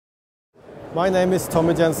My name is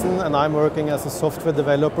Tommy Jensen and I'm working as a software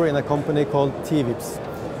developer in a company called VIPS.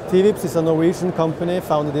 VIPS is a Norwegian company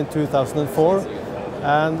founded in 2004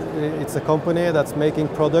 and it's a company that's making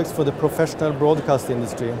products for the professional broadcast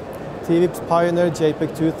industry. VIPS pioneered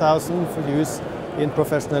JPEG 2000 for use in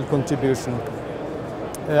professional contribution.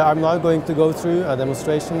 I'm now going to go through a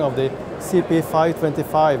demonstration of the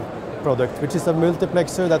CP525 product, which is a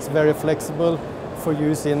multiplexer that's very flexible for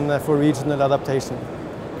use for regional adaptation.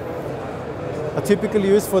 A typical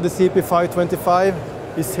use for the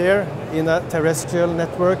CP525 is here in a terrestrial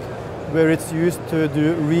network where it's used to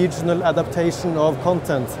do regional adaptation of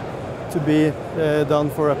content to be done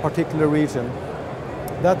for a particular region.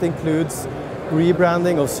 That includes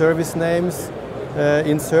rebranding of service names,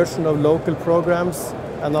 insertion of local programs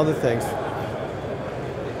and other things.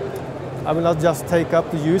 I will not just take up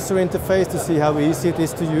the user interface to see how easy it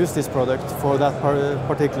is to use this product for that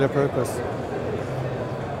particular purpose.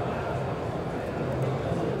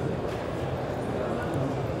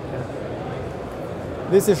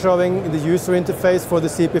 This is showing the user interface for the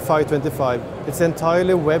CP525. It's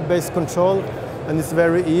entirely web-based control and it's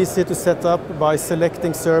very easy to set up by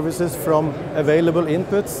selecting services from available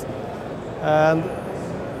inputs and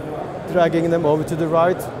dragging them over to the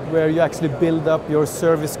right where you actually build up your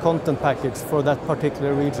service content package for that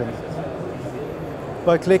particular region.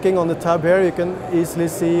 By clicking on the tab here you can easily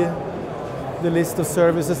see the list of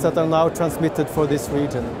services that are now transmitted for this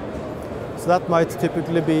region. So that might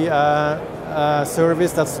typically be a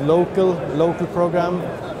service that's local program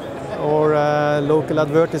or local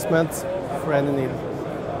advertisement for any need.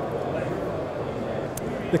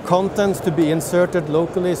 The content to be inserted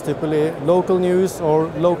locally is typically local news or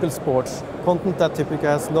local sports, content that typically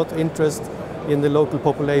has not interest in the local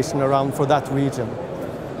population around for that region.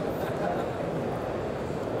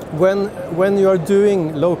 When you are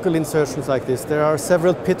doing local insertions like this, there are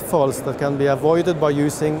several pitfalls that can be avoided by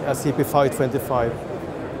using a CP525.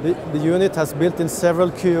 The unit has built in several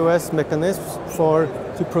QoS mechanisms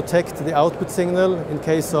to protect the output signal in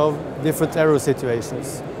case of different error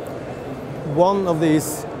situations. One of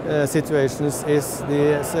these situations is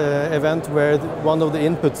the event where one of the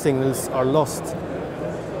input signals are lost.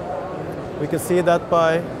 We can see that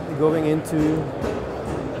by going into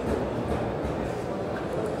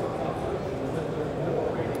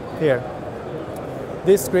here.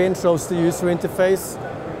 This screen shows the user interface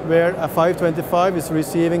where a 525 is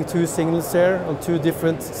receiving two signals here on two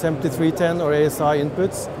different SMPTE-310 or ASI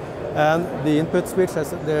inputs, and the input switch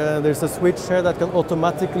there's a switch here that can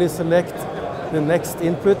automatically select the next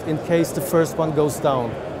input in case the first one goes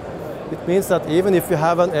down. It means that even if you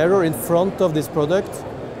have an error in front of this product,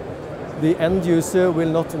 the end user will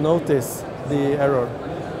not notice the error.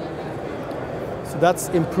 So that's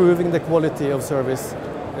improving the quality of service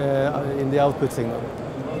in the output signal.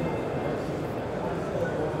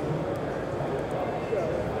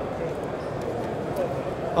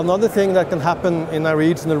 Another thing that can happen in a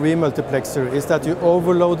regional remultiplexer is that you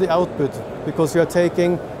overload the output because you are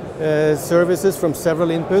taking services from several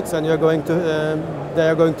inputs and they are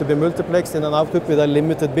going to be multiplexed in an output with a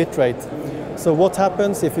limited bit rate. So what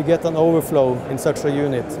happens if you get an overflow in such a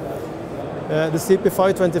unit? The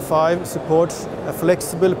CP525 supports a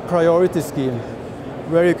flexible priority scheme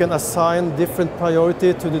where you can assign different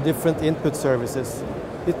priority to the different input services.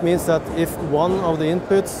 It means that if one of the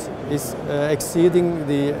inputs is exceeding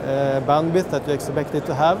the bandwidth that you expect it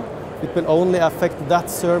to have, it will only affect that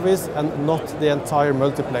service and not the entire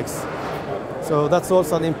multiplex. So that's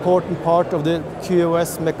also an important part of the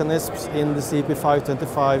QoS mechanisms in the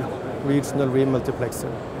CP525 regional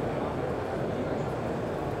remultiplexer.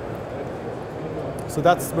 So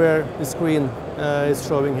that's where the screen is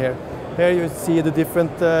showing here. Here you see the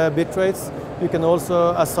different bit rates. You can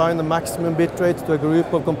also assign a maximum bit rate to a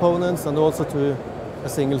group of components and also to a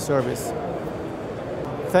single service.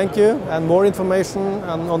 Thank you, and more information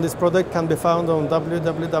on this product can be found on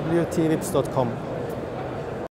www.tvips.com.